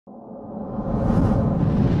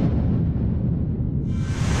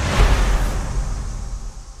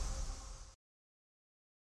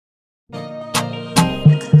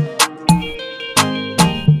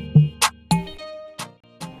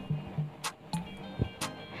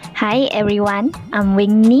Hi everyone, I'm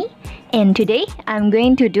Winnie and today I'm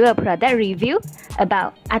going to do a product review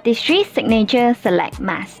about Artistry Signature Select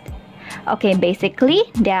Mask. Okay, basically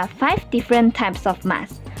there are 5 different types of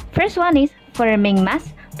masks. First one is Firming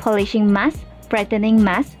Mask, Polishing Mask, Brightening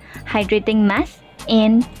Mask, Hydrating Mask,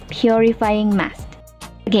 and Purifying Mask.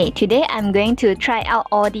 Okay, today I'm going to try out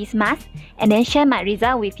all these masks and then share my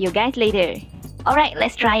result with you guys later. Alright,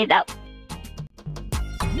 let's try it out.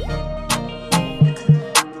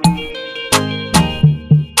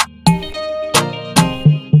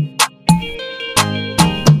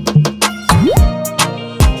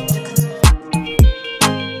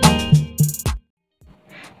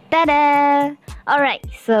 Ta-da! Alright,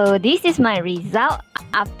 so this is my result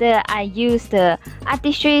after I use the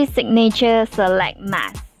Artistry Signature Select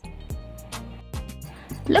Mask.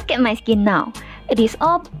 Look at my skin now. It is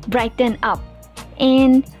all brightened up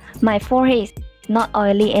and my forehead is not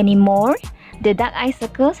oily anymore. The dark eye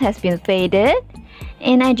circles has been faded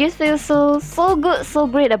and I just feel so good, so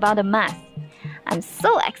great about the mask. I'm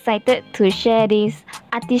so excited to share this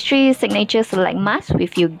Artistry Signature Select Mask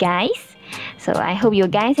with you guys. So I hope you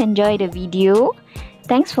guys enjoy the video.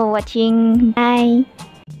 Thanks for watching. Bye.